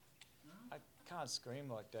can't scream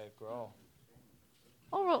like Dave Grohl.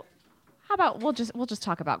 Oh, well, how about we'll just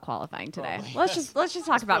talk about qualifying today. Probably. Let's just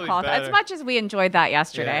talk about qualifying better. as much as we enjoyed that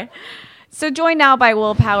yesterday. Yeah. So joined now by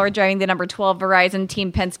Will Power driving the number 12 Verizon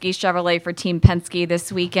Team Penske Chevrolet for Team Penske this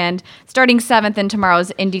weekend, starting 7th in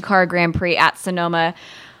tomorrow's IndyCar Grand Prix at Sonoma.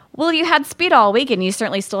 Will, you had speed all week, and you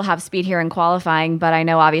certainly still have speed here in qualifying, but I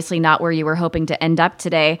know obviously not where you were hoping to end up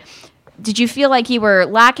today. Did you feel like you were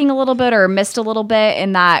lacking a little bit or missed a little bit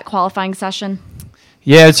in that qualifying session?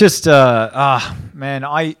 Yeah, it's just, man,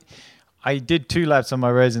 I did 2 laps on my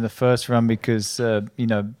res in the first run because, a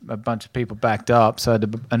bunch of people backed up. So I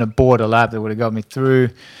had to abort a lap that would have got me through.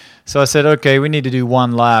 So I said, okay, we need to do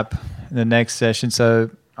 1 lap in the next session.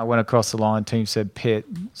 So I went across the line. Team said pit.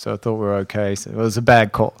 So I thought we were okay. So it was a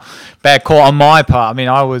bad call. Bad call on my part. I mean,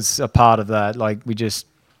 I was a part of that. Like, we just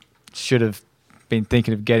should have been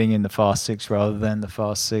thinking of getting in the fast 6 rather than the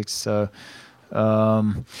fast 6. So,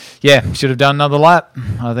 should have done another lap.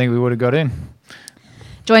 I think we would have got in.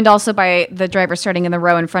 Joined also by the driver starting in the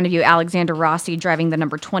row in front of you, Alexander Rossi, driving the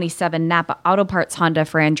number 27 Napa Auto Parts Honda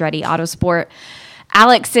for Andretti Autosport.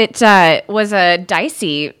 Alex, it was a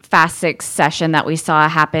dicey Fast 6 session that we saw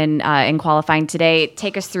happen in qualifying today.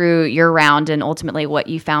 Take us through your round and ultimately what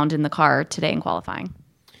you found in the car today in qualifying.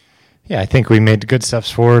 Yeah, I think we made good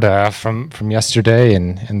steps forward from yesterday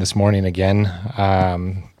and this morning again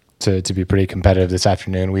to be pretty competitive this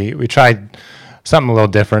afternoon. We tried something a little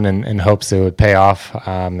different in hopes it would pay off,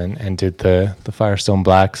 and did the Firestone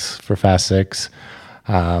Blacks for Fast 6.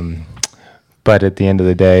 But at the end of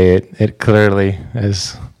the day, it clearly,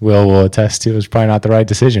 as will attest to, was probably not the right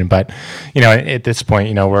decision. But, at this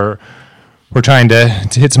point, we're trying to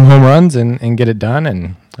hit some home runs and get it done.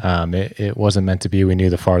 And it wasn't meant to be. We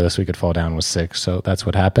knew the farthest we could fall down was 6. So that's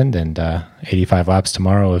what happened. And 85 laps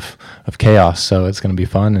tomorrow of chaos. So it's going to be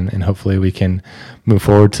fun. And hopefully we can move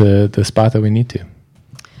forward to the spot that we need to.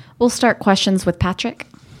 We'll start questions with Patrick.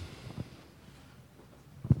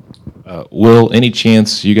 Will, any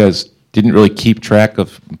chance you guys didn't really keep track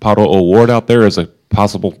of Pato O'Ward out there as a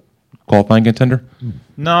possible qualifying contender?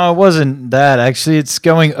 No, it wasn't that. Actually, it's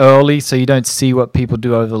going early, so you don't see what people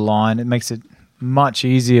do over the line. It makes it much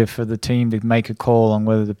easier for the team to make a call on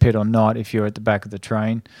whether to pit or not if you're at the back of the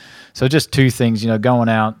train. So just 2 things, going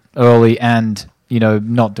out early and,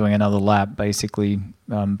 not doing another lap, basically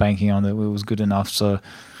banking on that it was good enough. So,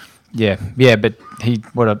 yeah, but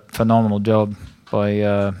what a phenomenal job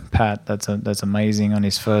by Pat. That's amazing on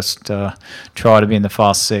his first try to be in the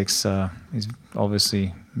Fast 6. He's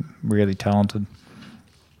obviously really talented.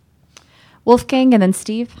 Wolfgang and then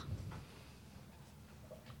Steve.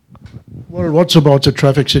 Well, what's about the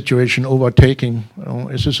traffic situation overtaking?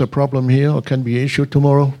 Is this a problem here or can be an issue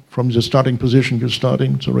tomorrow from the starting position you're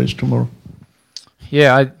starting the race tomorrow?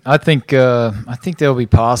 Yeah, I think they'll be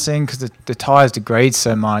passing because the tires degrade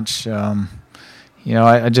so much. I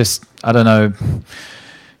don't know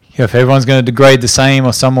if everyone's going to degrade the same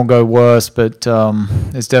or some will go worse, but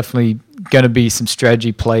there's definitely going to be some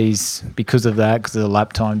strategy plays because of that, because of the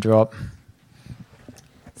lap time drop.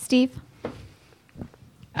 Steve?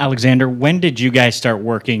 Alexander, when did you guys start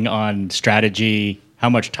working on strategy? How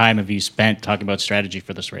much time have you spent talking about strategy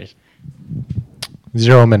for this race?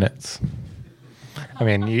 0 minutes. I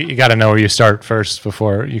mean, you got to know where you start first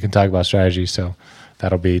before you can talk about strategy. So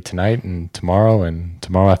that'll be tonight and tomorrow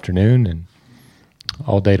afternoon and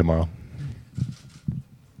all day tomorrow.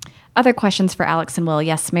 Other questions for Alex and Will?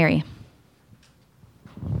 Yes, Mary.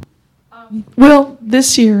 Will,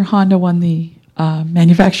 this year Honda won the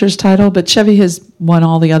manufacturer's title, but Chevy has won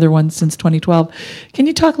all the other ones since 2012. Can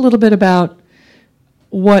you talk a little bit about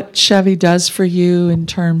what Chevy does for you in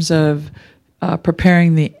terms of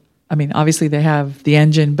preparing obviously they have the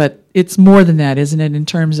engine, but it's more than that, isn't it, in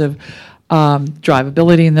terms of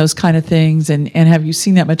drivability and those kind of things? And have you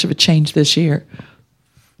seen that much of a change this year?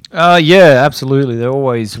 Yeah, absolutely. They're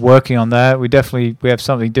always working on that. We have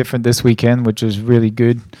something different this weekend, which is really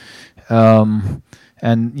good.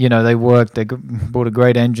 And, they worked. They brought a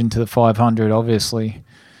great engine to the 500, obviously.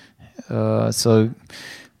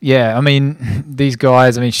 These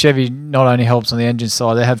guys, Chevy not only helps on the engine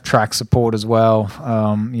side, they have track support as well,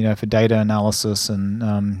 for data analysis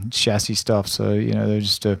and chassis stuff. So, they're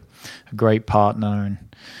just a great partner.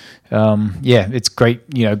 And, it's great,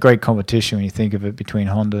 great competition when you think of it between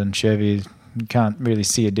Honda and Chevy. You can't really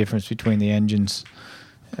see a difference between the engines.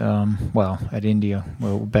 At India,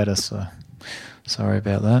 we're better, so sorry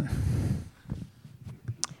about that.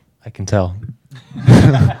 I can tell.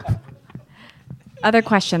 Other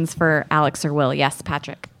questions for Alex or Will? Yes,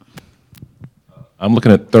 Patrick. I'm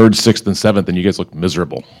looking at 3rd, 6th, and 7th, and you guys look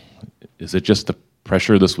miserable. Is it just the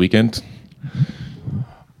pressure this weekend?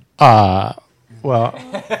 Well,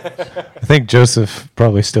 I think Joseph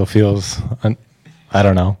probably still feels. I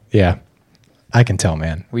don't know. Yeah, I can tell,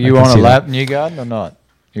 man. Were you on a lap, Newgarden, or not?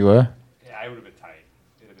 You were. Yeah, I would have been tight.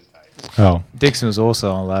 It would have been tight. Oh, Dixon was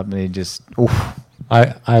also on a lap, and he just. Oof.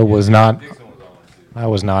 I was not. I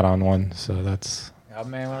was not on one, so that's. Oh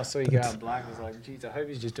man, when I saw you go out black, I was like, geez, I hope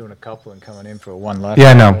he's just doing a couple and coming in for a one lap.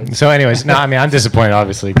 Yeah, no. So, anyways, no. I mean, I'm disappointed,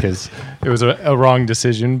 obviously, because it was a wrong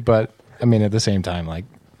decision. But I mean, at the same time, like,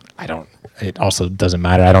 I don't. It also doesn't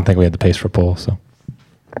matter. I don't think we had the pace for pole. So.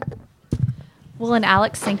 Will and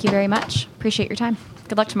Alex, thank you very much. Appreciate your time.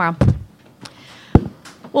 Good luck tomorrow.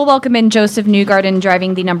 We'll welcome in Joseph Newgarden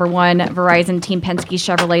driving the number 1 Verizon Team Penske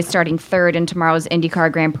Chevrolet, starting third in tomorrow's IndyCar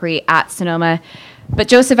Grand Prix at Sonoma. But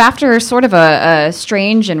Joseph, after sort of a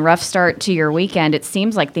strange and rough start to your weekend, it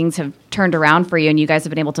seems like things have turned around for you and you guys have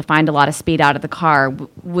been able to find a lot of speed out of the car.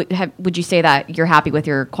 Would you say that you're happy with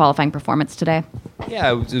your qualifying performance today?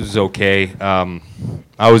 Yeah, it was okay.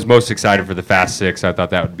 I was most excited for the Fast Six. I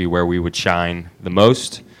thought that would be where we would shine the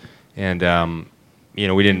most. And,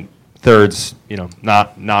 we didn't, thirds,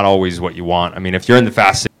 not always what you want. I mean, if you're in the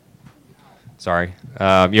Fast Six,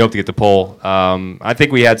 you hope to get the pole. I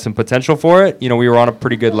think we had some potential for it. We were on a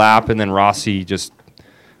pretty good lap, and then Rossi just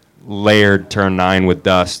layered turn 9 with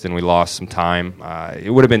dust, and we lost some time.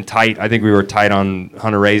 It would have been tight. I think we were tight on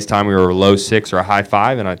Hunter Ray's time. We were a low 6 or a high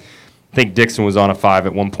 5, and I think Dixon was on a 5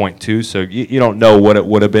 at 1.2, so you don't know what it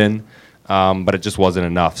would have been, but it just wasn't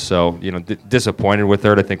enough. So, disappointed with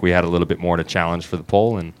third. I think we had a little bit more to challenge for the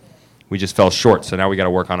pole, and we just fell short. So now we got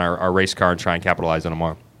to work on our race car and try and capitalize on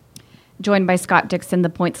tomorrow. Joined by Scott Dixon, the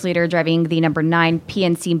points leader, driving the number 9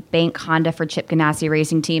 PNC Bank Honda for Chip Ganassi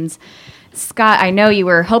Racing Teams. Scott, I know you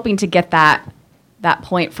were hoping to get that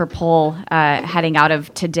point for pole heading out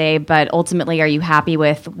of today, but ultimately, are you happy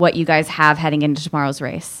with what you guys have heading into tomorrow's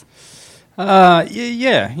race?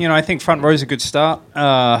 Yeah. I think front row's a good start.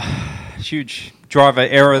 Huge driver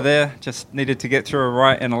error there. Just needed to get through a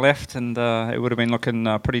right and a left, and it would have been looking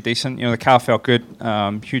pretty decent. The car felt good.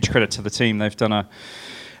 Huge credit to the team. They've done a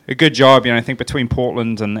good job. I think between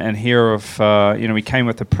Portland and here we came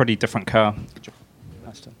with a pretty different car. Good job.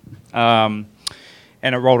 Nice done.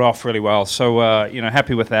 And it rolled off really well. So,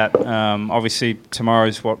 happy with that. Obviously,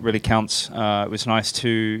 tomorrow's what really counts. It was nice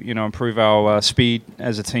to, improve our speed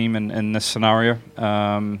as a team in this scenario,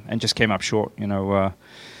 and just came up short.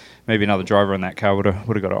 Maybe another driver in that car would have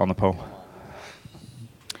got it on the pole.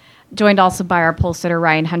 Joined also by our pole sitter,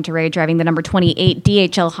 Ryan Hunter-Reay, driving the number 28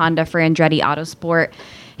 DHL Honda for Andretti Autosport.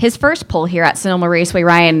 His first pole here at Sonoma Raceway.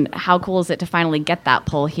 Ryan, how cool is it to finally get that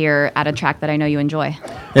pole here at a track that I know you enjoy?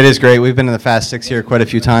 It is great. We've been in the Fast Six here quite a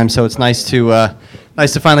few times, so it's nice to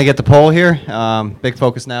finally get the pole here. Big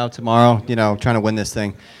focus now tomorrow, trying to win this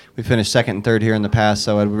thing. We finished second and third here in the past,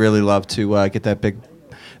 so I'd really love to get that big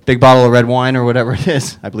bottle of red wine or whatever it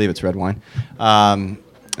is. I believe it's red wine. That's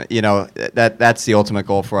the ultimate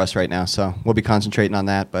goal for us right now. So we'll be concentrating on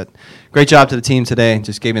that. But great job to the team today.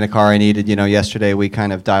 Just gave me the car I needed. Yesterday we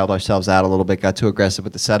kind of dialed ourselves out a little bit, got too aggressive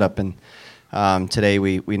with the setup, and today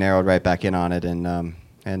we narrowed right back in on it,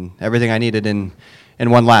 and everything I needed in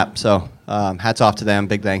one lap. So hats off to them.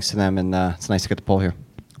 Big thanks to them, and it's nice to get the pole here.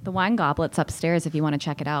 The wine goblet's upstairs if you want to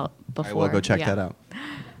check it out before. I will go check that out.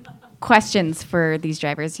 Questions for these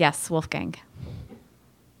drivers? Yes, Wolfgang.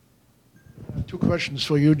 2 questions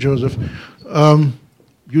for you, Joseph.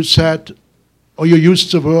 You said, or you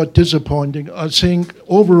used the word disappointing. I think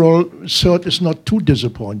overall, third is not too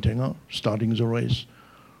disappointing, starting the race.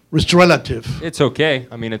 It's relative. It's okay.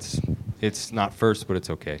 I mean, it's not first, but it's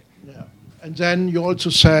okay. Yeah. And then you also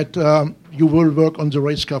said you will work on the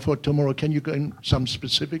race car for tomorrow. Can you go in some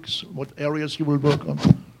specifics? What areas you will work on?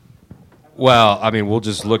 Well, I mean, we'll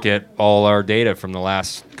just look at all our data from the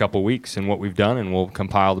last couple weeks and what we've done, and we'll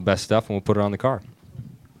compile the best stuff, and we'll put it on the car.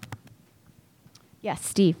 Yes,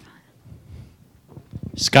 Steve.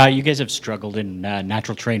 Scott, you guys have struggled in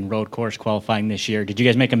natural terrain road course qualifying this year. Did you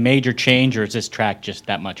guys make a major change, or is this track just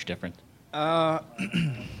that much different?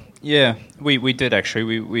 Yeah, we did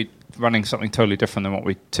actually. We running something totally different than what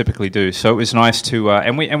we typically do. So it was nice to,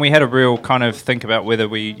 and we had a real kind of think about whether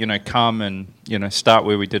we, come and, start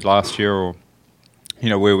where we did last year, or,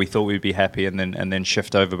 where we thought we'd be happy, and then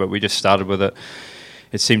shift over. But we just started with it.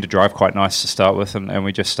 It seemed to drive quite nice to start with, and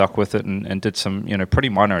we just stuck with it and did some, pretty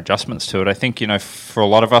minor adjustments to it. I think, for a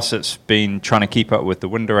lot of us, it's been trying to keep up with the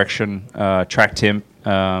wind direction, track temp.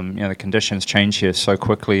 The conditions change here so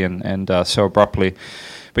quickly and so abruptly.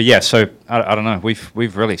 But yeah, so I don't know.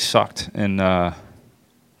 We've really sucked in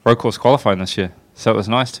road course qualifying this year. So it was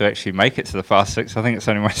nice to actually make it to the Fast Six. I think it's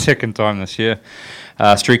only my second time this year.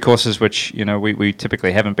 Street courses, which we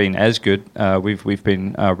typically haven't been as good, we've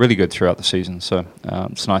been really good throughout the season. So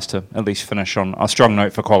it's nice to at least finish on a strong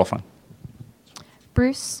note for qualifying.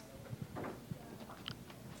 Bruce?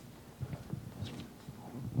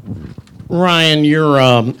 Ryan, you're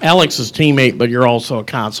Alex's teammate, but you're also a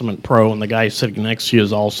consummate pro, and the guy sitting next to you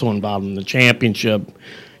is also involved in the championship.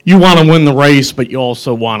 You want to win the race, but you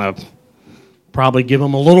also want to probably give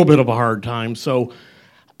him a little bit of a hard time. So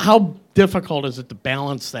how difficult is it to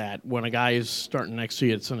balance that when a guy is starting next to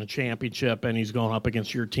you, it's in a championship, and he's going up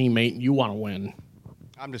against your teammate, and you want to win?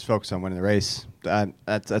 I'm just focused on winning the race.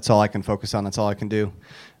 That's all I can focus on. That's all I can do.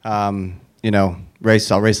 I'll race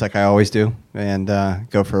like I always do and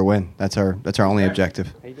go for a win. That's our only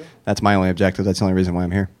objective. That's my only objective. That's the only reason why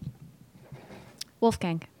I'm here.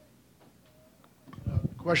 Wolfgang.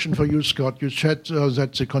 Question for you, Scott. You said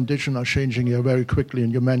that the conditions are changing here very quickly,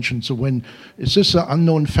 and you mentioned the wind. Is this an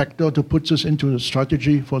unknown factor to put this into the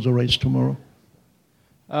strategy for the race tomorrow?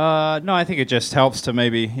 No, I think it just helps to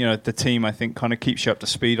maybe, the team, I think, kind of keeps you up to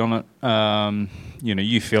speed on it.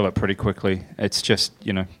 You feel it pretty quickly. It's just,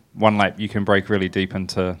 one lap you can break really deep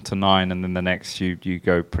into 9, and then the next you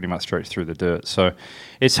go pretty much straight through the dirt. So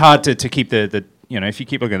it's hard to keep the if you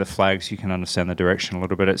keep looking at the flags, you can understand the direction a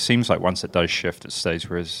little bit. It seems like once it does shift, it stays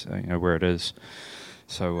where it is.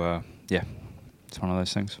 So, it's one of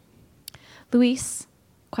those things. Luis,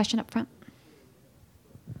 question up front.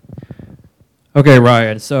 Okay,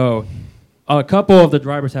 Ryan. So a couple of the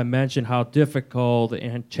drivers have mentioned how difficult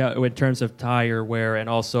in terms of tire wear and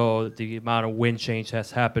also the amount of wind change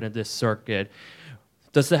has happened in this circuit.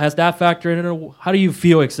 Has that factored in? How do you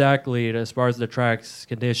feel exactly as far as the track's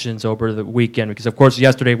conditions over the weekend? Because, of course,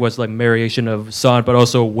 yesterday was like variation of sun, but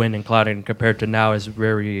also wind and clouding compared to now is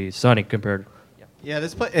very sunny compared. Yeah,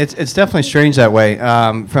 it's definitely strange that way.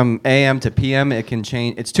 From AM to PM, it can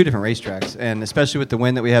change. It's two different racetracks, and especially with the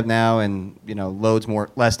wind that we have now, and loads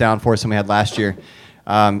less downforce than we had last year.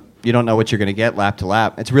 You don't know what you're going to get lap to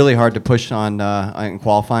lap. It's really hard to push on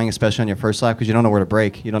qualifying, especially on your first lap, because you don't know where to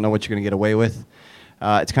brake. You don't know what you're going to get away with.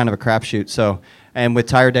 It's kind of a crapshoot. So, and with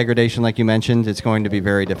tire degradation, like you mentioned, it's going to be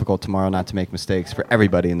very difficult tomorrow not to make mistakes for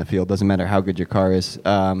everybody in the field. Doesn't matter how good your car is.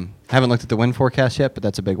 Haven't looked at the wind forecast yet, but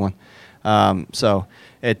that's a big one. So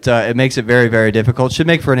it makes it very, very difficult. Should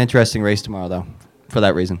make for an interesting race tomorrow, though, for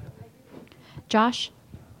that reason. Josh?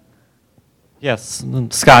 Yes,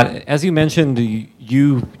 Scott, as you mentioned,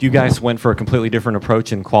 you guys went for a completely different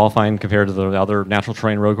approach in qualifying compared to the other natural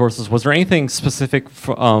terrain road courses. Was there anything specific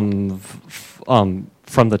from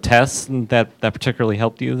the tests that particularly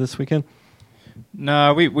helped you this weekend?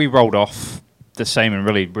 No, we rolled off the same and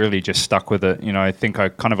really just stuck with it. I think I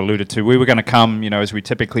kind of alluded to we were going to come, as we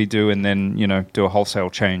typically do, and then do a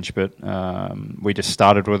wholesale change. But we just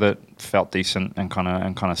started with it, felt decent, and kind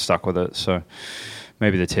of stuck with it. So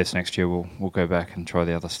maybe the test next year we'll go back and try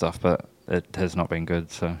the other stuff. But it has not been good,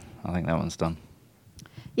 so I think that one's done.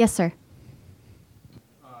 Yes, sir.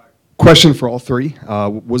 Question for all three.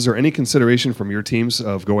 Was there any consideration from your teams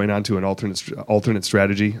of going on to an alternate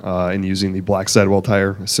strategy and using the black sidewall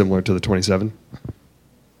tire similar to the 27?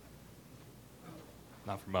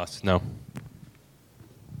 Not from us, no.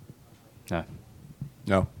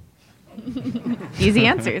 No. Easy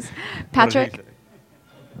answers. Patrick?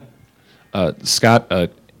 Scott,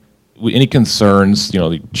 any concerns,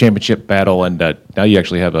 the championship battle, and now you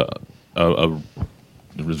actually have a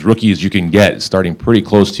as rookie as you can get, starting pretty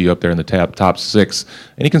close to you up there in the top 6.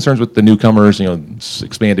 Any concerns with the newcomers,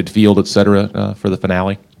 expanded field, et cetera, for the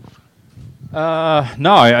finale?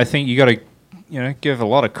 No, I think you got to, give a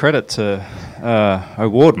lot of credit to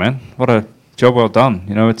O'Ward, man. What a job well done.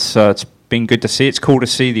 It's been good to see. It's cool to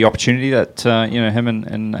see the opportunity that him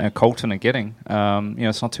and Colton are getting.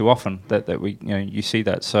 It's not too often that we you see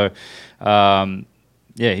that. So,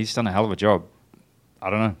 he's done a hell of a job. I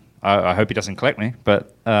don't know. I hope he doesn't collect me,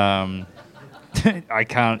 but I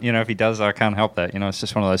can't, if he does, I can't help that. It's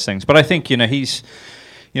just one of those things. But I think, he's,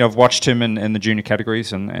 I've watched him in the junior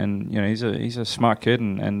categories, and he's a smart kid,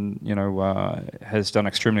 and has done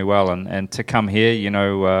extremely well. And to come here,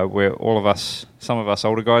 where some of us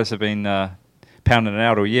older guys have been pounding it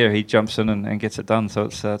out all year, he jumps in and gets it done. So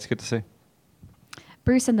it's good to see.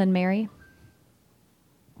 Bruce and then Mary.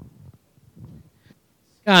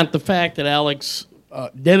 Scott, the fact that Alex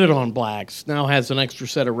did it on blacks, now has an extra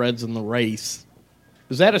set of reds in the race.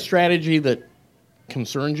 Is that a strategy that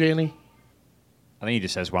concerns you any? I think he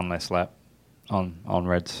just has one less lap on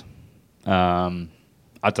reds. I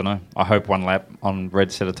don't know. I hope one lap on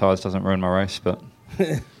red set of tyres doesn't ruin my race, but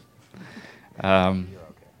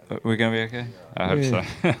we're going to be okay? I hope so.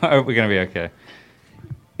 I hope we're going to be okay.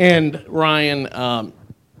 And Ryan,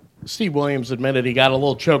 Steve Williams admitted he got a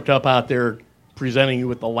little choked up out there presenting you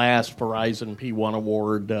with the last Verizon P1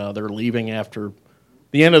 award. They're leaving after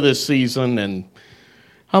the end of this season. And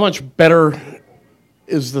how much better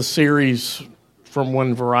is the series from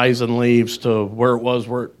when Verizon leaves to where it was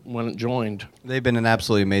when it joined? They've been an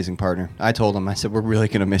absolutely amazing partner. I told them, I said, we're really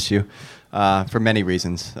going to miss you for many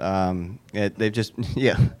reasons. They've just,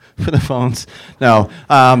 for the phones. No.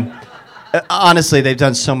 Honestly, they've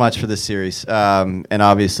done so much for this series. And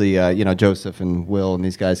obviously, Joseph and Will and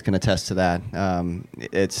these guys can attest to that.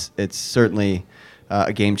 It's certainly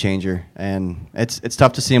a game changer. And it's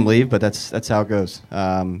tough to see them leave, but that's how it goes.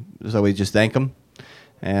 So we just thank them.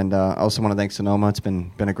 And I also want to thank Sonoma. It's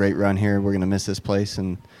been a great run here. We're going to miss this place,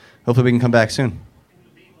 and hopefully we can come back soon.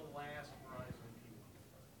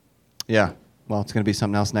 Yeah, well, it's going to be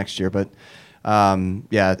something else next year, but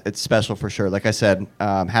it's special for sure. Like I said,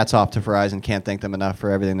 hats off to Verizon. Can't thank them enough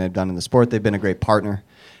for everything they've done in the sport. They've been a great partner,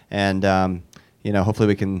 and hopefully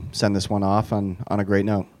we can send this one off on a great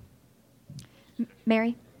note.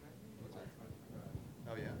 Mary?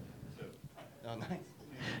 Oh, yeah. Oh, nice.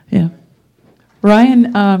 Yeah.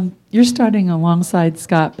 Ryan, you're starting alongside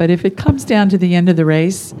Scott, but if it comes down to the end of the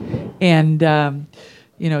race and,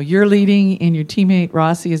 you're leading and your teammate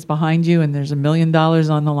Rossi is behind you and there's $1 million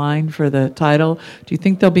on the line for the title, do you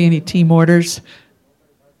think there'll be any team orders?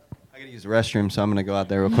 I got to use the restroom, so I'm going to go out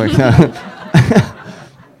there real quick.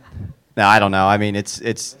 No, I don't know. I mean,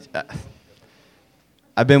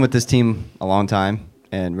 I've been with this team a long time,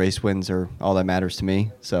 and race wins are all that matters to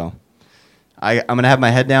me, so I'm going to have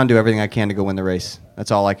my head down, do everything I can to go win the race.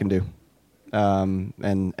 That's all I can do.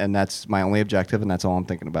 And that's my only objective, and that's all I'm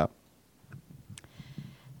thinking about.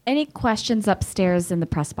 Any questions upstairs in the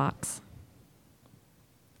press box?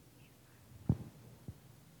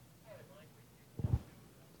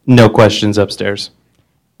 No questions upstairs.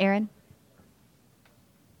 Aaron?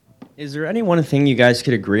 Is there any one thing you guys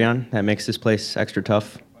could agree on that makes this place extra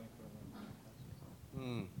tough?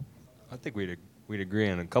 I think we'd agree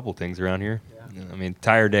on a couple things around here. Yeah. I mean,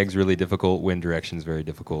 tire deg's really difficult. Wind direction's very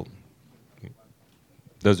difficult.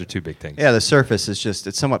 Those are two big things. Yeah, the surface is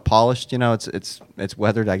it's somewhat polished. It's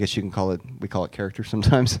weathered. I guess you can call it. We call it character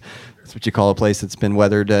sometimes. That's what you call a place that's been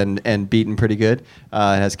weathered and beaten pretty good. It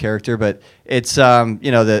has character, but it's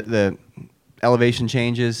the elevation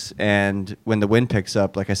changes, and when the wind picks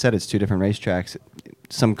up, like I said, it's two different racetracks.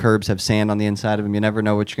 Some curbs have sand on the inside of them. You never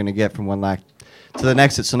know what you're going to get from one lap to the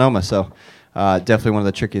next at Sonoma. So definitely one of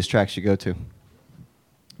the trickiest tracks you go to.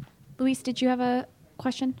 Luis, did you have a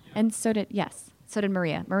question? And so did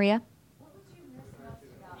Maria. Maria?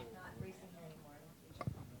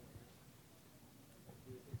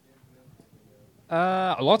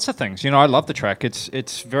 Lots of things. I love the track.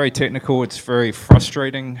 It's very technical. It's very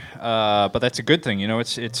frustrating, but that's a good thing.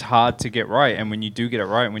 It's hard to get right, and when you do get it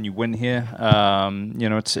right, when you win here,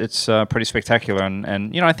 it's pretty spectacular.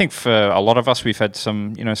 And I think for a lot of us, we've had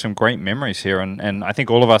some great memories here, and I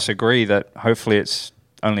think all of us agree that hopefully it's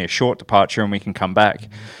only a short departure and we can come back.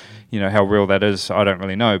 How real that is, I don't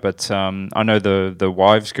really know. But I know the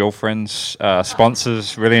wives, girlfriends,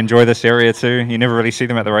 sponsors really enjoy this area too. You never really see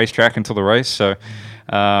them at the racetrack until the race. So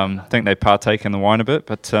I think they partake in the wine a bit.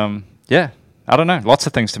 But I don't know. Lots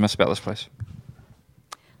of things to miss about this place.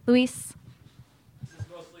 Luis? This is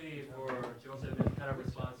mostly for Joseph and kind of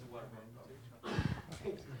response to what...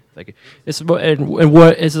 Thank you. This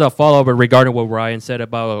is a follow-up regarding what Ryan said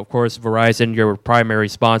about, of course, Verizon, your primary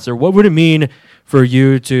sponsor. What would it mean for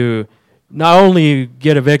you to not only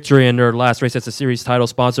get a victory in their last race as a series title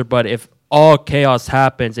sponsor, but if all chaos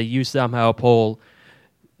happens and you somehow pull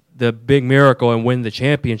the big miracle and win the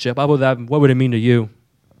championship, what would it mean to you?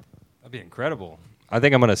 That'd be incredible. I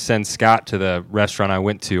think I'm going to send Scott to the restaurant I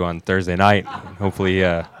went to on Thursday night. Hopefully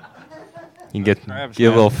you can get a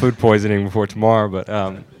little food poisoning before tomorrow, but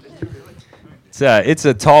it's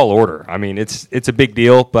a tall order. I mean, it's a big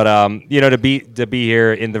deal, but to be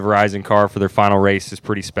here in the Verizon car for their final race is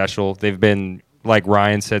pretty special. They've been, like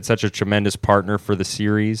Ryan said, such a tremendous partner for the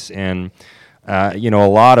series, and a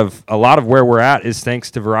lot of where we're at is thanks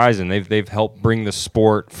to Verizon. They've helped bring the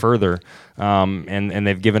sport further, and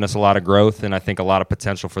they've given us a lot of growth and I think a lot of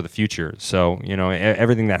potential for the future. So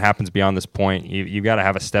everything that happens beyond this point, you've got to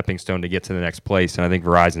have a stepping stone to get to the next place, and I think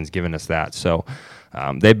Verizon's given us that. So.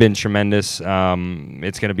 They've been tremendous. It's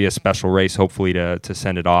going to be a special race, hopefully, to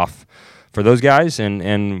send it off for those guys. And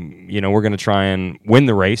we're going to try and win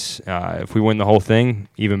the race. If we win the whole thing,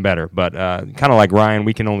 even better. But kind of like Ryan,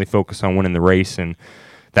 we can only focus on winning the race, and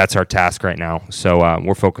that's our task right now. So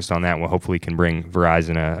we're focused on that, and we hopefully can bring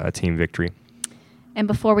Verizon a team victory. And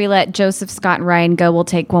before we let Joseph, Scott, and Ryan go, we'll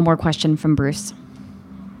take one more question from Bruce.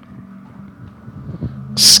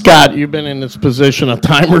 Scott, you've been in this position a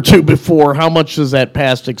time or two before. How much does that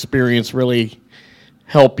past experience really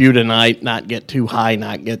help you tonight? Not get too high,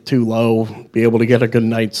 not get too low, be able to get a good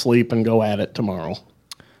night's sleep and go at it tomorrow?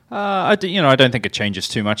 I don't think it changes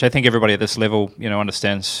too much. I think everybody at this level,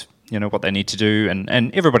 understands, what they need to do,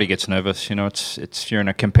 and everybody gets nervous. It's you're in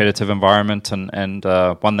a competitive environment and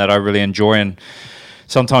one that I really enjoy and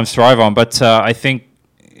sometimes thrive on. But I think,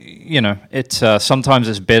 sometimes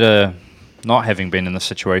it's better not having been in this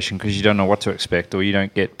situation because you don't know what to expect or you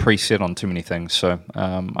don't get preset on too many things. So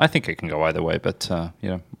I think it can go either way. But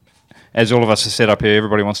as all of us are set up here,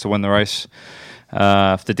 everybody wants to win the race.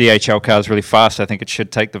 If the DHL car is really fast, I think it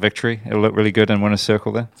should take the victory. It'll look really good and win a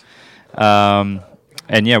circle there.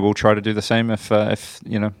 And we'll try to do the same if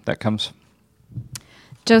that comes.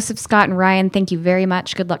 Joseph, Scott, and Ryan, thank you very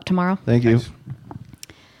much. Good luck tomorrow. Thank you.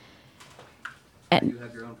 And you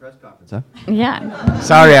have your own press conference, huh? Yeah.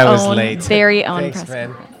 Sorry I was late. Very own Thanks, press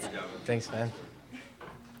man. conference. Thanks, man.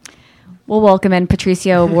 We'll welcome in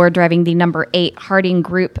Patricio Ward driving the number 8 Harding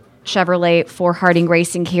Group Chevrolet for Harding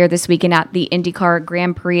Racing here this weekend at the IndyCar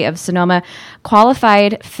Grand Prix of Sonoma.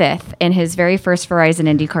 Qualified 5th in his very first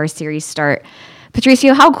Verizon IndyCar Series start.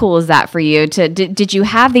 Patricio, how cool is that for you? Did you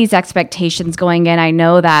have these expectations going in? I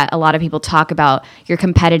know that a lot of people talk about your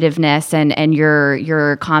competitiveness and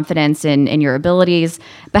your confidence in your abilities,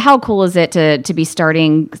 but how cool is it to be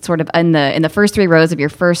starting sort of in the first 3 rows of your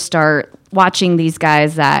first start, watching these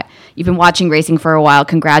guys that you've been watching racing for a while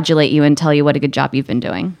congratulate you and tell you what a good job you've been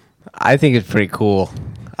doing? I think it's pretty cool.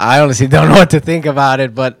 I honestly don't know what to think about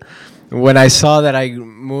it, but when I saw that I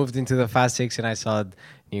moved into the Fast 6 and I saw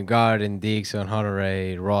Newgarden, Dixon,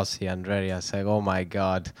 Honore, Rossi, Andretti, I was like, oh my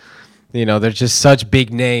God. They're just such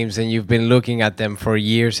big names, and you've been looking at them for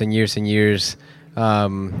years and years and years.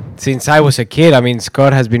 Since I was a kid,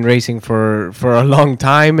 Scott has been racing for a long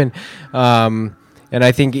time, and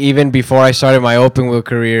I think even before I started my open wheel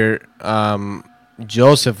career,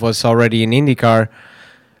 Joseph was already in IndyCar.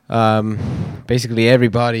 Basically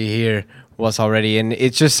everybody here was already, and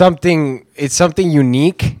it's just something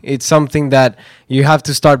unique. It's something that you have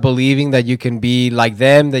to start believing that you can be like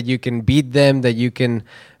them, that you can beat them, that you can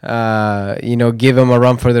give them a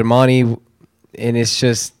run for their money. And it's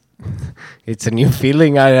a new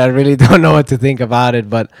feeling. I really don't know what to think about it,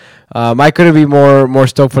 but I couldn't be more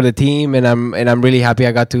stoked for the team, and I'm really happy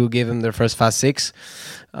I got to give them their first Fast 6.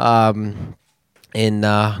 And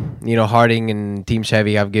Harding and Team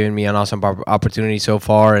Chevy have given me an awesome opportunity so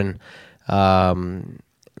far, and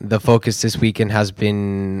the focus this weekend has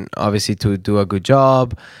been obviously to do a good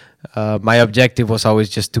job. My objective was always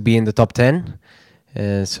just to be in the top 10,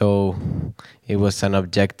 so it was an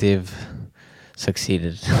objective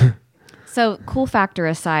succeeded. So, cool factor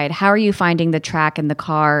aside, how are you finding the track and the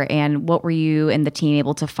car, and what were you and the team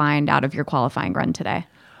able to find out of your qualifying run today?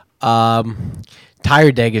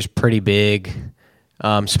 Tire deck is pretty big,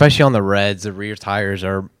 especially on the reds. The rear tires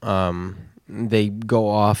are they go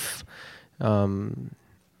off. Not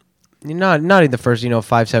in the first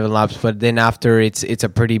 5-7 laps, but then after it's a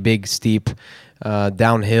pretty big steep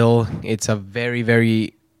downhill. It's a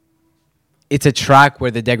it's a track where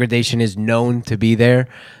the degradation is known to be there,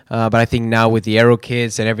 but I think now with the aero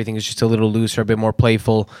kits and everything is just a little looser, a bit more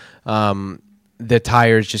playful. The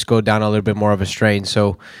tires just go down a little bit more of a strain.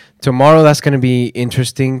 So tomorrow that's going to be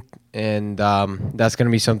interesting, and that's going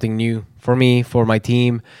to be something new for me, for my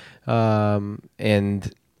team,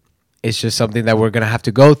 and it's just something that we're going to have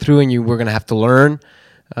to go through, and we're going to have to learn.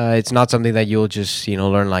 It's not something that you'll just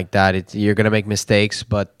learn like that. You're going to make mistakes,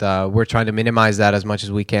 but we're trying to minimize that as much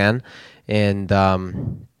as we can, and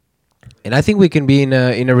I think we can be in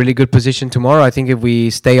a really good position tomorrow. I think if we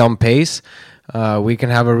stay on pace, we can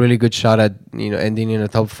have a really good shot at ending in the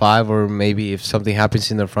top 5, or maybe if something happens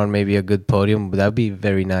in the front, maybe a good podium. But that'd be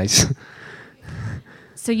very nice.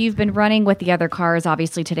 So you've been running with the other cars,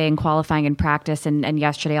 obviously today in qualifying and practice, and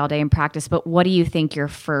yesterday all day in practice. But what do you think your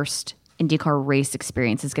first IndyCar race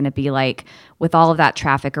experience is going to be like with all of that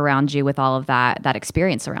traffic around you, with all of that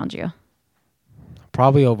experience around you?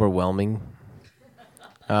 Probably overwhelming.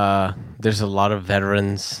 There's a lot of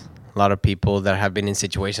veterans, a lot of people that have been in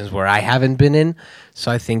situations where I haven't been in.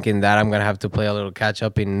 So I think in that I'm going to have to play a little catch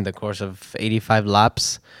up in the course of 85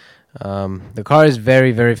 laps. The car is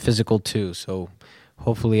very, very physical too. So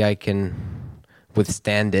hopefully I can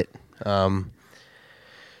withstand it.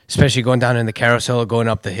 Especially going down in the carousel, going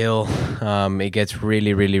up the hill, it gets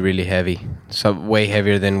really, really, really heavy. So way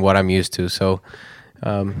heavier than what I'm used to. So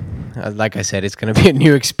like I said, it's going to be a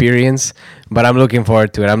new experience, but I'm looking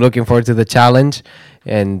forward to it. I'm looking forward to the challenge,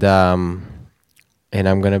 and I'm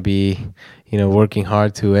going to be, working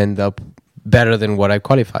hard to end up better than what I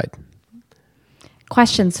qualified.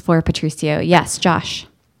 questions for Patricio. Yes, Josh.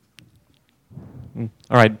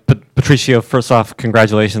 All right, Patricio. First off,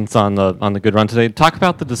 congratulations on the good run today. Talk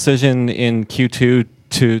about the decision in Q2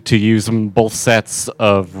 to use both sets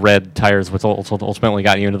of red tires, which ultimately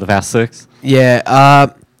got you into the Fast Six. Yeah.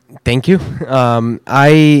 Thank you.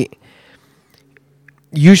 I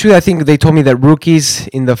think they told me that rookies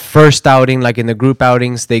in the first outing, like in the group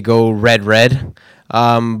outings, they go red.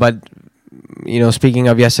 But speaking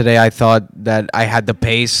of yesterday, I thought that I had the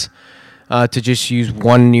pace to just use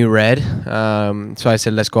one new red. So I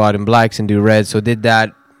said, let's go out in blacks and do red. So did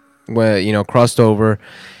that, crossed over.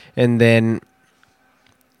 And then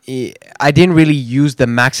I didn't really use the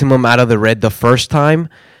maximum out of the red the first time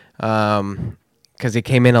because it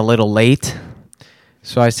came in a little late.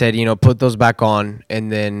 So I said, put those back on,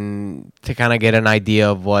 and then to kind of get an idea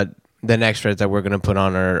of what the next reds that we're going to put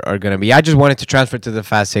on are going to be. I just wanted to transfer to the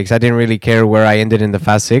Fast Six. I didn't really care where I ended in the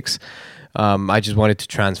Fast Six. I just wanted to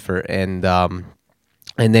transfer, and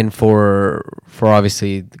then for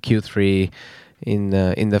obviously the Q3 in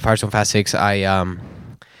the Firestone Fast Six,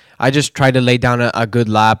 I just tried to lay down a good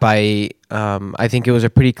lap. I think it was a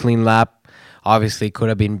pretty clean lap. Obviously, could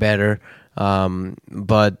have been better,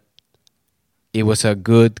 but it was a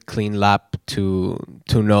good clean lap to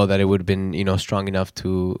know that it would have been strong enough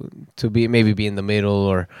to be in the middle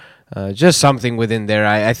or just something within there.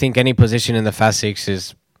 I think any position in the Fast Six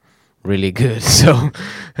is really good, so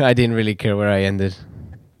I didn't really care where I ended.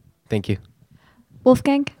 Thank you.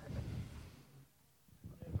 Wolfgang?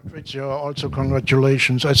 Patricio, also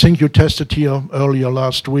congratulations. I think you tested here earlier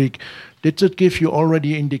last week. Did it give you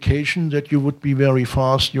already indication that you would be very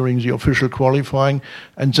fast during the official qualifying?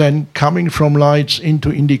 And then coming from lights into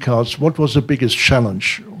IndyCars, what was the biggest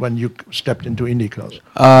challenge when you stepped into IndyCars?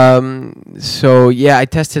 So yeah, I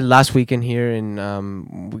tested last weekend here,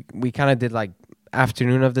 and we kind of did like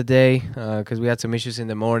afternoon of the day because we had some issues in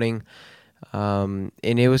the morning. And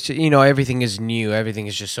it was, everything is new. Everything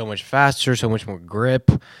is just so much faster, so much more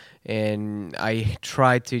grip. And I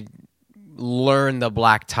tried to learn the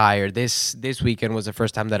black tire. This weekend was the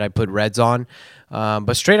first time that I put reds on.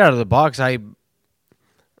 But straight out of the box, I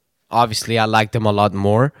liked them a lot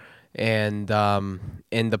more. And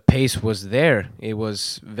the pace was there. It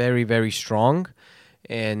was very, very strong.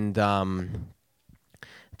 And I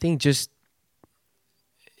think just,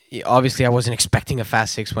 obviously, I wasn't expecting a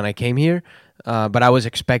Fast Six when I came here, but I was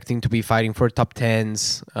expecting to be fighting for top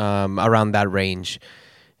 10s around that range.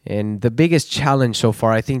 And the biggest challenge so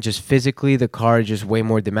far, I think, just physically, the car is just way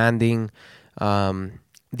more demanding.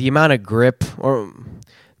 The amount of grip or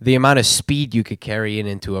the amount of speed you could carry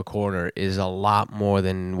into a corner is a lot more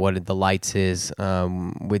than what the lights is.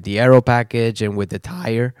 With the aero package and with the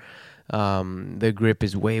tire, the grip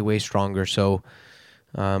is way, way stronger. So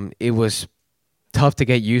it was tough to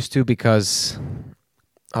get used to because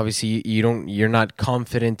obviously you're not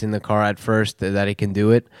confident in the car at first that it can do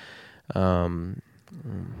it,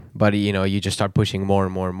 but you just start pushing more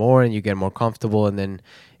and more and more, and you get more comfortable, and then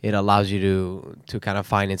it allows you to kind of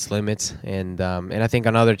find its limits. And I think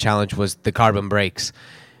another challenge was the carbon brakes.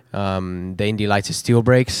 The Indy Lights is steel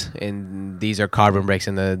brakes, and these are carbon brakes,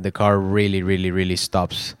 and the car really, really, really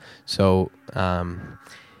stops. So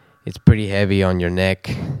it's pretty heavy on your neck,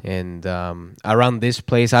 and around this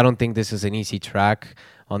place, I don't think this is an easy track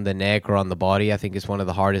on the neck or on the body. I think it's one of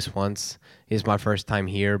the hardest ones. It's my first time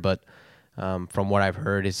here, but from what I've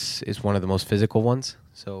heard, it's one of the most physical ones.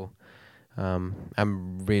 So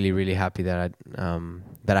I'm really, really happy that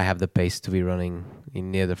I have the pace to be running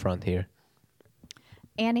near the front here.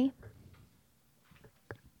 Annie?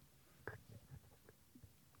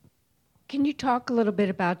 Can you talk a little bit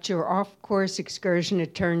about your off-course excursion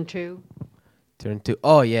at Turn 2? Turn 2.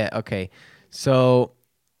 Oh, yeah. Okay. So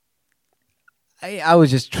I was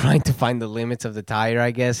just trying to find the limits of the tire,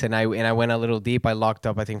 I guess, and I went a little deep. I locked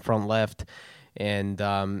up, I think, front left. And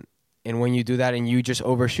when you do that and you just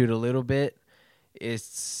overshoot a little bit, it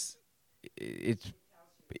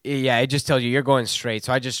just tells you you're going straight.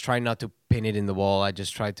 So I just try not to pin it in the wall. I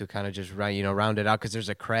just try to kind of just round it out because there's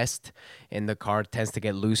a crest and the car tends to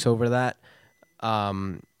get loose over that.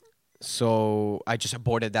 So I just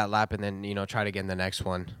aborted that lap and then tried again the next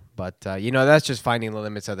one. But that's just finding the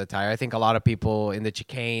limits of the tire. I think a lot of people in the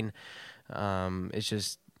chicane, it's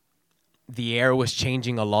just the air was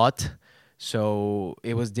changing a lot. So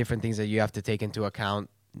it was different things that you have to take into account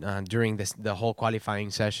during the whole qualifying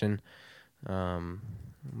session.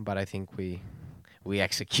 But I think we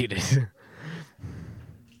executed.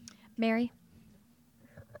 Mary?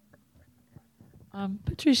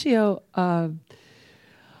 Patricio,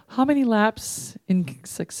 how many laps in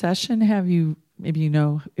succession have you, maybe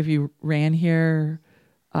if you ran here,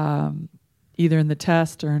 either in the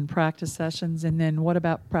test or in practice sessions? And then what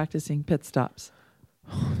about practicing pit stops?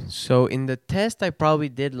 So in the test, I probably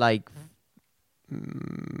did like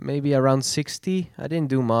maybe around 60. I didn't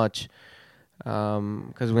do much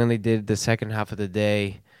because we only did the second half of the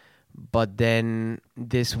day. But then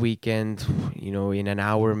this weekend, in an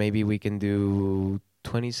hour, maybe we can do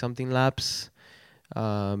 20-something laps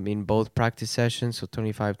in both practice sessions, so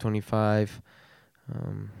 25.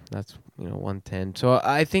 That's 110. So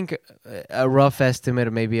I think a rough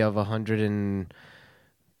estimate maybe of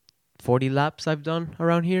 140 laps I've done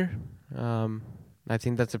around here. I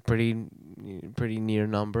think that's a pretty near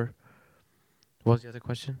number. What was the other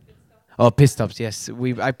question? Oh, pit stops. Yes,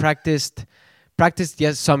 I practiced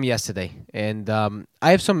some yesterday, and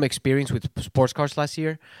I have some experience with sports cars last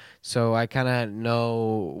year, so I kind of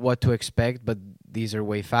know what to expect. But these are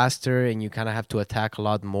way faster, and you kind of have to attack a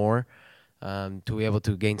lot more to be able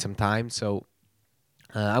to gain some time. So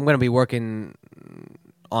I'm going to be working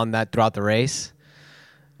on that throughout the race.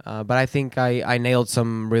 But I think I nailed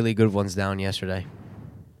some really good ones down yesterday.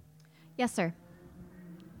 Yes, sir.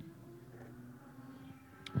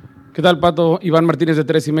 ¿Qué tal, Pato? Iván Martínez de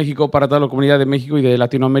Tres y México para toda la comunidad de México y de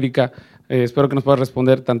Latinoamérica. Espero que nos puedas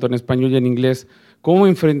responder tanto en español y en inglés. ¿Cómo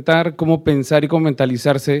enfrentar, cómo pensar y cómo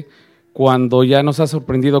mentalizarse cuando ya nos ha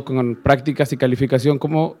sorprendido con prácticas y calificación?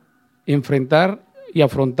 ¿Cómo enfrentar y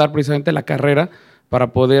afrontar precisamente la carrera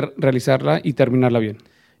para poder realizarla y terminarla bien?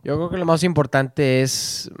 Yo creo que lo más importante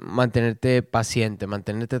es mantenerte paciente,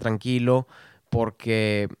 mantenerte tranquilo,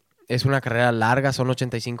 porque es una carrera larga, son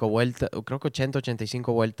 85 vueltas, creo que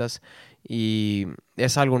 85 vueltas, y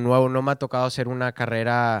es algo nuevo. No me ha tocado hacer una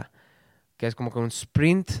carrera que es como que un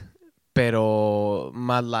sprint, pero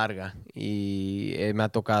más larga, y me ha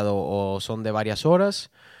tocado o son de varias horas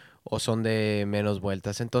o son de menos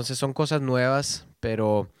vueltas. Entonces son cosas nuevas,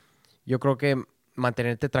 pero yo creo que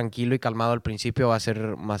mantenerte tranquilo y calmado al principio va a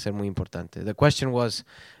ser muy importante. The question was,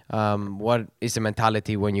 what is the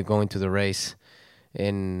mentality when you go into the race?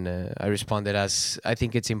 And I responded as, I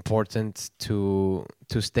think it's important to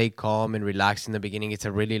stay calm and relaxed in the beginning. It's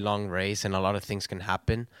a really long race and a lot of things can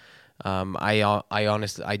happen. I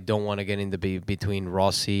honestly, I don't want to get in the between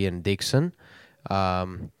Rossi and Dixon.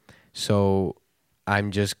 So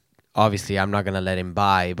I'm just, obviously I'm not going to let him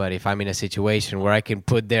by, but if I'm in a situation where I can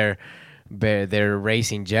put their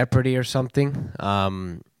race in jeopardy or something,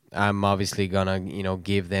 I'm obviously gonna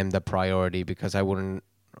give them the priority, because I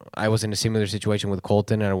was in a similar situation with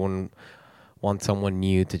Colton, and I wouldn't want someone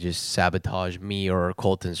new to just sabotage me or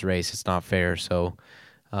Colton's race. It's not fair. So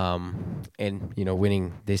and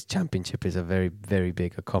winning this championship is a very, very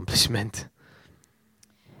big accomplishment.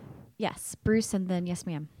 Yes, Bruce, and then yes,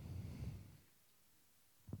 ma'am.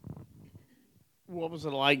 What was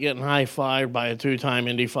it like getting high-fived by a two-time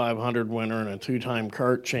Indy 500 winner and a two-time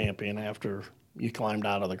CART champion after you climbed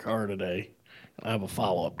out of the car today? I have a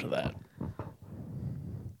follow-up to that.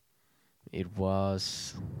 It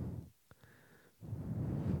was,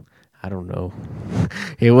 I don't know.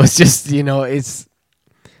 It was just, I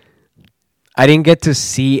didn't get to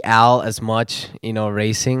see Al as much,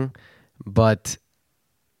 racing, but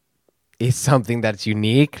it's something that's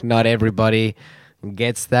unique. Not everybody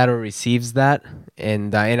gets that or receives that,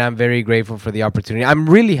 and I'm very grateful for the opportunity. I'm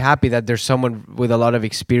really happy that there's someone with a lot of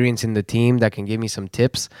experience in the team that can give me some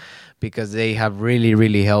tips, because they have really,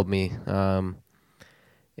 really helped me,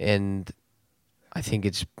 and I think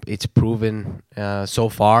it's proven so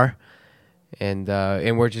far, and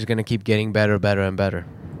we're just gonna keep getting better and better.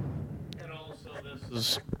 And also, this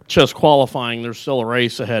is just qualifying. There's still a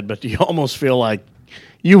race ahead, but you almost feel like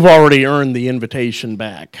you've already earned the invitation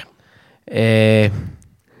back.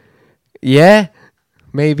 Yeah,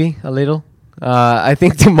 maybe a little. I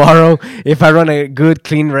think tomorrow, if I run a good,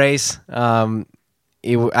 clean race,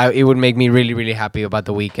 it would make me really, really happy about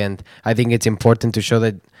the weekend. I think it's important to show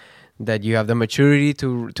that you have the maturity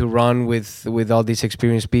to run with all these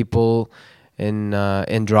experienced people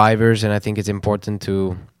and drivers, and I think it's important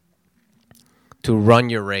to run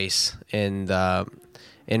your race and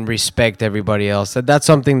respect everybody else. That's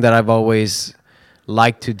something that I've always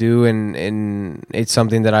like to do, and it's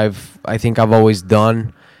something that I think I've always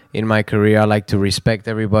done in my career. I like to respect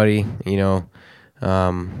everybody. I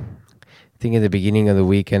think at the beginning of the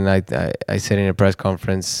weekend, I said in a press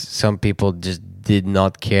conference, some people just did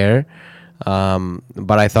not care,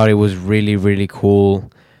 but I thought it was really, really cool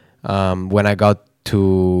when I got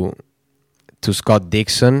to Scott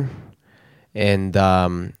Dixon and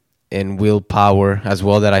Will Power as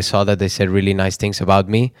well, that I saw that they said really nice things about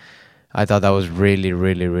me. I thought that was really,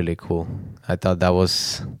 really, really cool. I thought that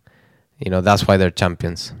was, that's why they're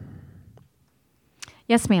champions.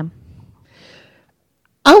 Yes, ma'am.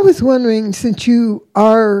 I was wondering, since you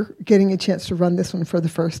are getting a chance to run this one for the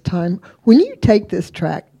first time, when you take this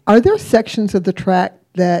track, are there sections of the track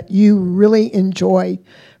that you really enjoy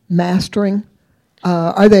mastering?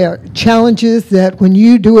 Are there challenges that when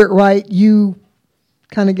you do it right, you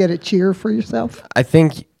kind of get a cheer for yourself? I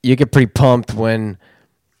think you get pretty pumped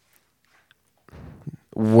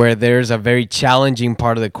where there's a very challenging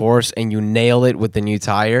part of the course and you nail it with the new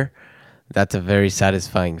tire. That's a very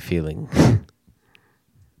satisfying feeling.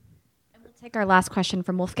 Take our last question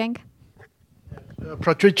from Wolfgang.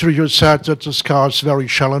 Patricio, you said that this car is very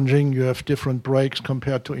challenging. You have different brakes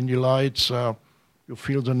compared to Indy Lights. You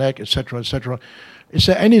feel the neck, etc., etc. Is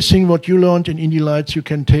there anything what you learned in Indy Lights you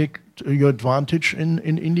can take to your advantage in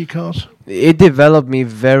Indy cars? It developed me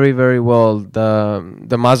very, very well.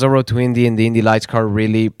 The Mazda Road to Indy and the Indy Lights car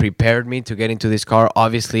really prepared me to get into this car.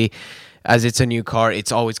 Obviously, as it's a new car,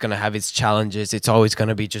 it's always going to have its challenges. It's always going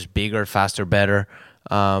to be just bigger, faster, better.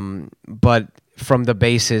 But from the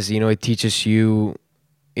basis, it teaches you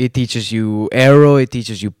aero, it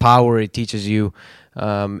teaches you power, it teaches you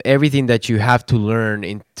everything that you have to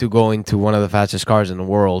learn to go into one of the fastest cars in the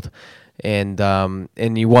world. And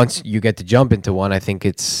once you get to jump into one, I think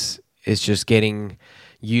it's just getting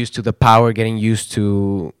used to the power, getting used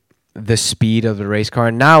to the speed of the race car.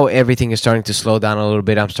 And now everything is starting to slow down a little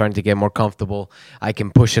bit. I'm starting to get more comfortable. I can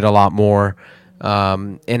push it a lot more.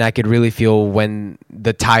 And I could really feel when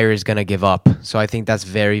the tire is going to give up. So I think that's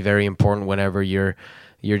very, very important whenever you're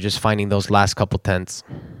just finding those last couple tenths.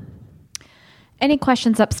 Any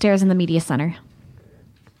questions upstairs in the media center?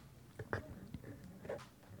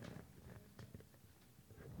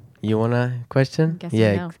 You want a question?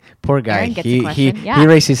 Yeah, no. Poor guy. Aaron gets a question. He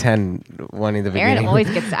raised his hand one in the beginning. Aaron always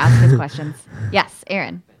gets to ask his questions. Yes,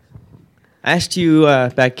 Aaron. I asked you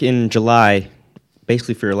back in July,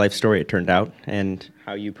 basically for your life story, it turned out, and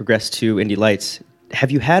how you progressed to Indy Lights.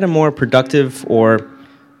 Have you had a more productive or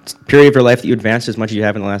period of your life that you advanced as much as you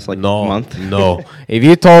have in the last month? No. If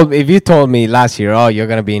you told me last year, oh, you're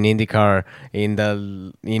gonna be in IndyCar in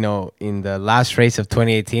the last race of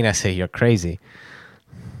 2018, I say you're crazy.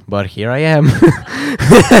 But here I am.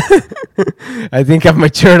 I think I've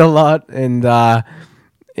matured a lot, and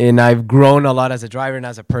I've grown a lot as a driver and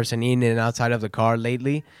as a person in and outside of the car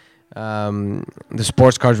lately. The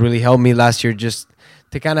sports cars really helped me last year just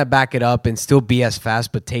to kind of back it up and still be as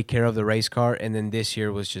fast, but take care of the race car. And then this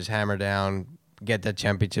year was just hammer down, get that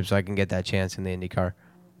championship so I can get that chance in the IndyCar.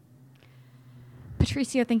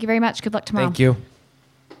 Patricio, thank you very much. Good luck tomorrow. Thank you.